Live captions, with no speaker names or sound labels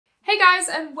Hey guys,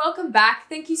 and welcome back.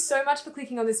 Thank you so much for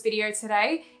clicking on this video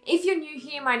today. If you're new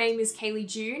here, my name is Kaylee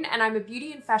June and I'm a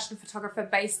beauty and fashion photographer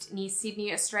based near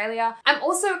Sydney, Australia. I'm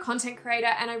also a content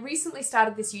creator and I recently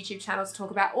started this YouTube channel to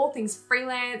talk about all things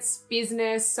freelance,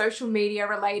 business, social media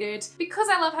related, because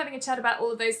I love having a chat about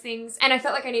all of those things and I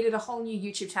felt like I needed a whole new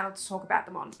YouTube channel to talk about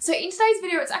them on. So in today's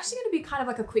video, it's actually going to be kind of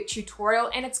like a quick tutorial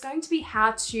and it's going to be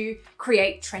how to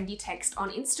create trendy text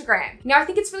on Instagram. Now, I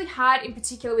think it's really hard in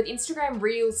particular with Instagram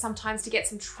Reels sometimes to get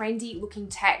some trendy looking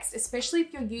text, especially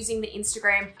if you're using the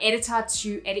Instagram editor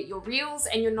to edit your Reels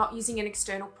and you're not using an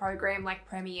external program like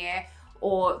Premiere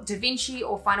or DaVinci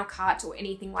or Final Cut or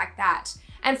anything like that.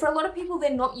 And for a lot of people, they're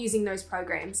not using those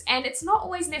programs and it's not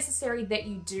always necessary that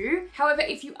you do. However,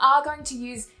 if you are going to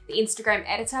use the Instagram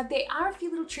editor, there are a few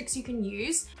little tricks you can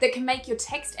use that can make your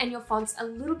text and your fonts a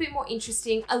little bit more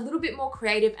interesting, a little bit more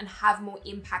creative, and have more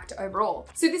impact overall.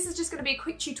 So this is just going to be a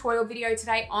quick tutorial video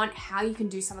today on how you can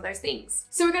do some of those things.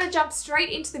 So we're going to jump straight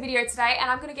into the video today and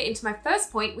I'm going to get into my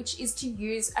first point, which is to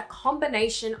use a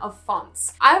combination of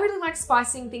fonts. I really like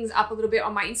spicing things up a little bit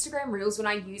on my Instagram Reels when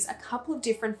I use a couple of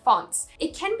different fonts.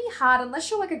 It can be hard unless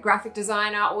you're like a graphic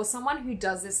designer or someone who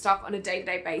does this stuff on a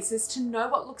day-to-day basis to know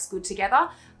what looks good together.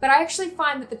 But I actually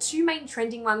find that the two main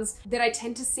trending ones that I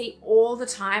tend to see all the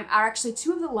time are actually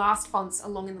two of the last fonts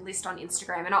along in the list on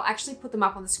Instagram. And I'll actually put them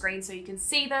up on the screen so you can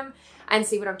see them and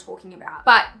see what I'm talking about.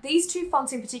 But these two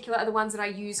fonts in particular are the ones that I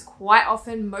use quite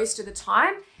often most of the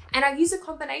time. And I use a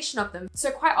combination of them.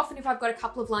 So quite often if I've got a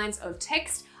couple of lines of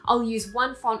text, I'll use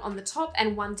one font on the top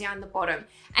and one down the bottom.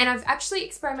 And I've actually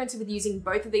experimented with using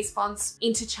both of these fonts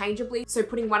interchangeably. So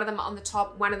putting one of them on the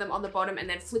top, one of them on the bottom, and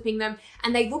then flipping them,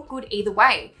 and they look good either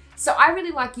way. So I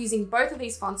really like using both of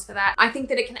these fonts for that. I think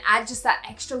that it can add just that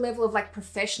extra level of like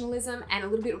professionalism and a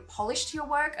little bit of polish to your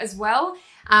work as well.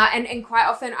 And quite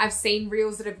often I've seen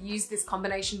Reels that have used this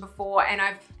combination before and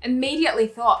I've immediately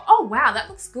thought, oh wow, that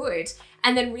looks good.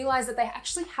 And then realized that they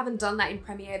actually haven't done that in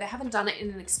Premiere. They haven't done it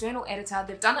in an external editor.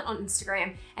 They've done it on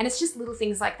Instagram. And it's just little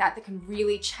things like that that can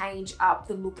really change up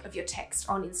the look of your text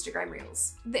on Instagram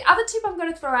Reels. The other tip I'm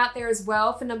going to throw out there as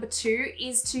well for number 2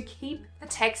 is to keep the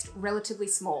text relatively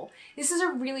small. This is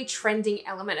a really trending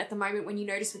element at the moment. When you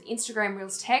notice with Instagram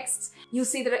Reels texts, you'll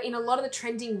see that in a lot of the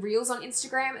trending Reels on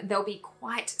Instagram, they'll be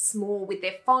quite small with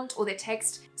their font or their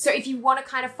text. So if you want to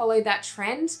kind of follow that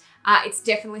trend, it's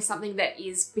definitely something that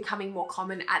is becoming more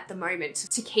common at the moment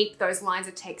to keep those lines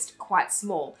of text quite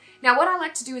small. Now, what I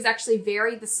like to do is actually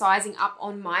vary the sizing up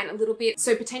on mine a little bit.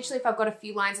 So potentially if I've got a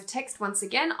few lines of text, once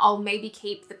again, I'll maybe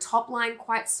keep the top line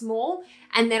quite small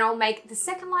and then I'll make the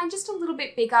second line just a little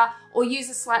bit bigger or use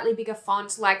a slightly bigger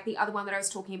font like the other one that I was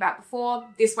talking about before,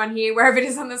 this one here, wherever it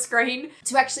is on the screen,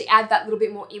 to actually add that little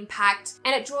bit more impact,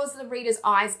 and it draws the reader's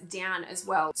eyes down as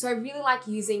well. So I really like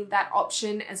using that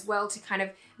option as well to kind of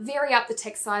vary up the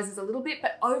text sizes a little bit,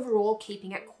 but overall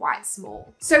keeping it quite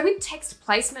small. So with text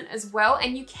placement as well,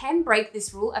 and you can break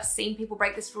this rule, I've seen people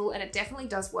break this rule and it definitely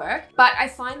does work, but I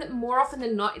find that more often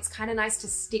than not, it's kind of nice to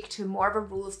stick to more of a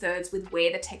rule of thirds with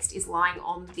where the text is lying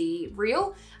on the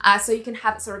reel. So you can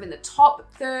have it sort of in the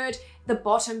top third, the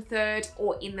bottom third,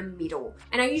 or in the middle.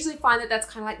 And I usually find that that's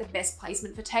kind of like the best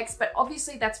placement for text, but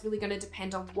obviously that's really going to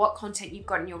depend on what content you've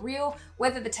got in your reel,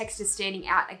 whether the text is standing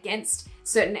out against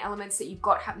certain elements that you've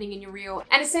got happening in your reel,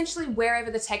 and essentially wherever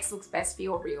the text looks best for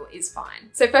your reel is fine.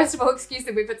 So first of all, excuse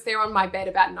the whippets, they're on my bed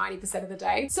about 90% of the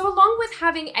day. So along with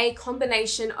having a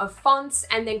combination of fonts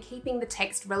and then keeping the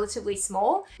text relatively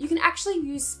small, you can actually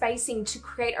use spacing to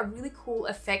create a really cool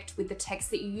effect with the text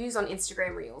that you use on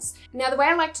Instagram Reels. Now, the way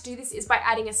I like to do this is by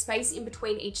adding a space in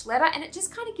between each letter, and it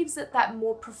just kind of gives it that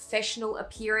more professional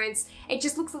appearance. It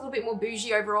just looks a little bit more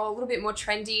bougie overall, a little bit more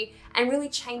trendy, and really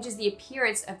changes the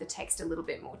appearance of the text a little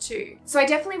bit more too. So I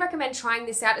definitely recommend trying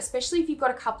this out, especially if you've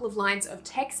got a couple of lines of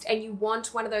text and you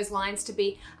want one of those lines to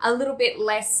be a little bit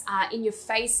less in your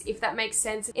face, if that makes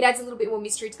sense. It adds a little bit more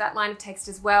mystery to that line of text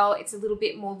as well. It's a little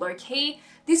bit more low key.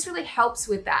 This really helps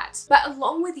with that. But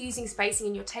along with using spacing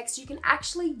in your text, you can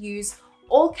actually use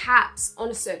all caps on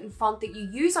a certain font that you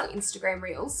use on Instagram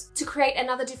Reels to create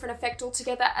another different effect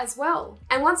altogether as well.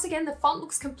 And once again, the font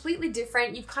looks completely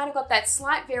different. You've kind of got that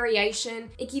slight variation.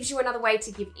 It gives you another way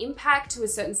to give impact to a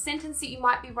certain sentence that you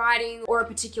might be writing or a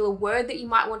particular word that you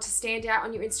might want to stand out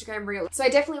on your Instagram Reel. So I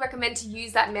definitely recommend to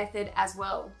use that method as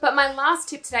well. But my last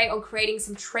tip today on creating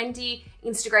some trendy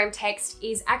Instagram text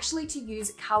is actually to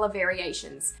use color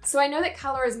variations. So I know that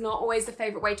color is not always the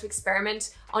favorite way to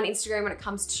experiment on Instagram when it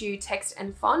comes to text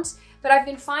and font, but I've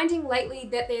been finding lately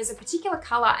that there's a particular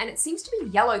color, and it seems to be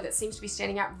yellow, that seems to be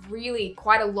standing out really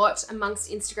quite a lot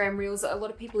amongst Instagram Reels. A lot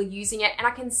of people are using it and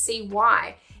I can see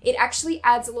why. it actually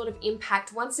adds a lot of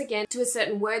impact once again to a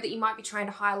certain word that you might be trying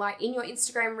to highlight in your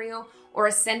Instagram reel or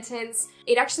a sentence.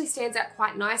 It actually stands out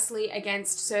quite nicely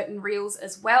against certain reels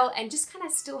as well and just kind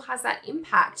of still has that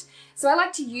impact. So I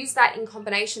like to use that in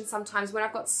combination sometimes when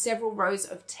I've got several rows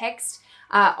of text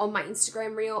on my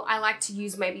Instagram reel. I like to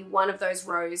use maybe one of those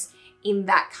rows in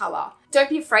that color. Don't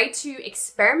be afraid to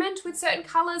experiment with certain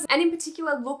colors, and in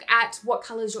particular look at what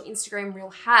colors your Instagram reel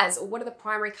has, or what are the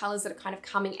primary colors that are kind of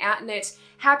coming out in it.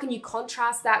 How can you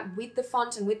contrast that with the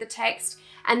font and with the text?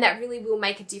 And that really will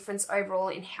make a difference overall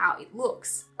in how it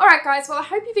looks. All right guys, well I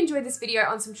hope you've enjoyed this video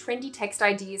on some trendy text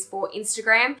ideas for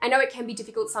Instagram. I know it can be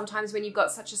difficult sometimes when you've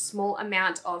got such a small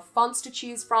amount of fonts to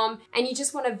choose from and you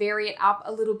just want to vary it up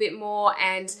a little bit more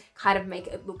and kind of make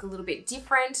it look a little bit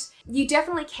different. You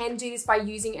definitely can do this by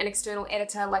using an external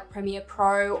editor like Premiere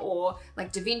Pro or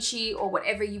like DaVinci or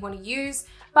whatever you want to use.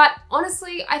 But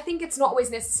honestly, I think it's not always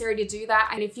necessary to do that.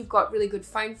 And if you've got really good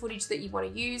phone footage that you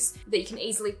want to use that you can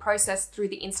easily process through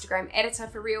the Instagram editor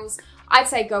for Reels, I'd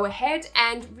say go ahead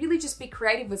and really just be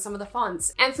creative with some of the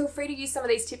fonts. And feel free to use some of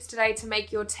these tips today to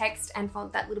make your text and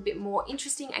font that little bit more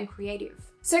interesting and creative.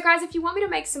 So guys, if you want me to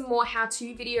make some more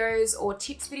how-to videos or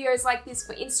tips videos like this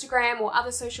for Instagram or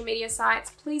other social media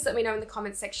sites, please let me know in the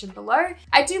comments section below.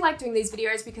 I do like doing these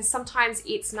videos because sometimes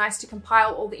it's nice to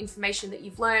compile all the information that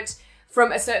you've learnt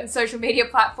from a certain social media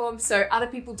platform so other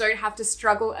people don't have to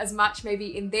struggle as much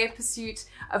maybe in their pursuit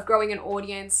of growing an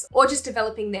audience or just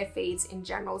developing their feeds in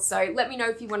general. So let me know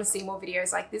if you want to see more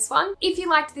videos like this one. If you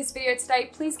liked this video today,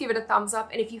 please give it a thumbs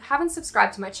up, and if you haven't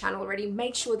subscribed to my channel already,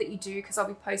 make sure that you do because I'll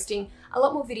be posting a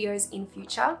lot more videos in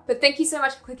future. But thank you so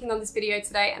much for clicking on this video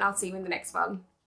today, and I'll see you in the next one.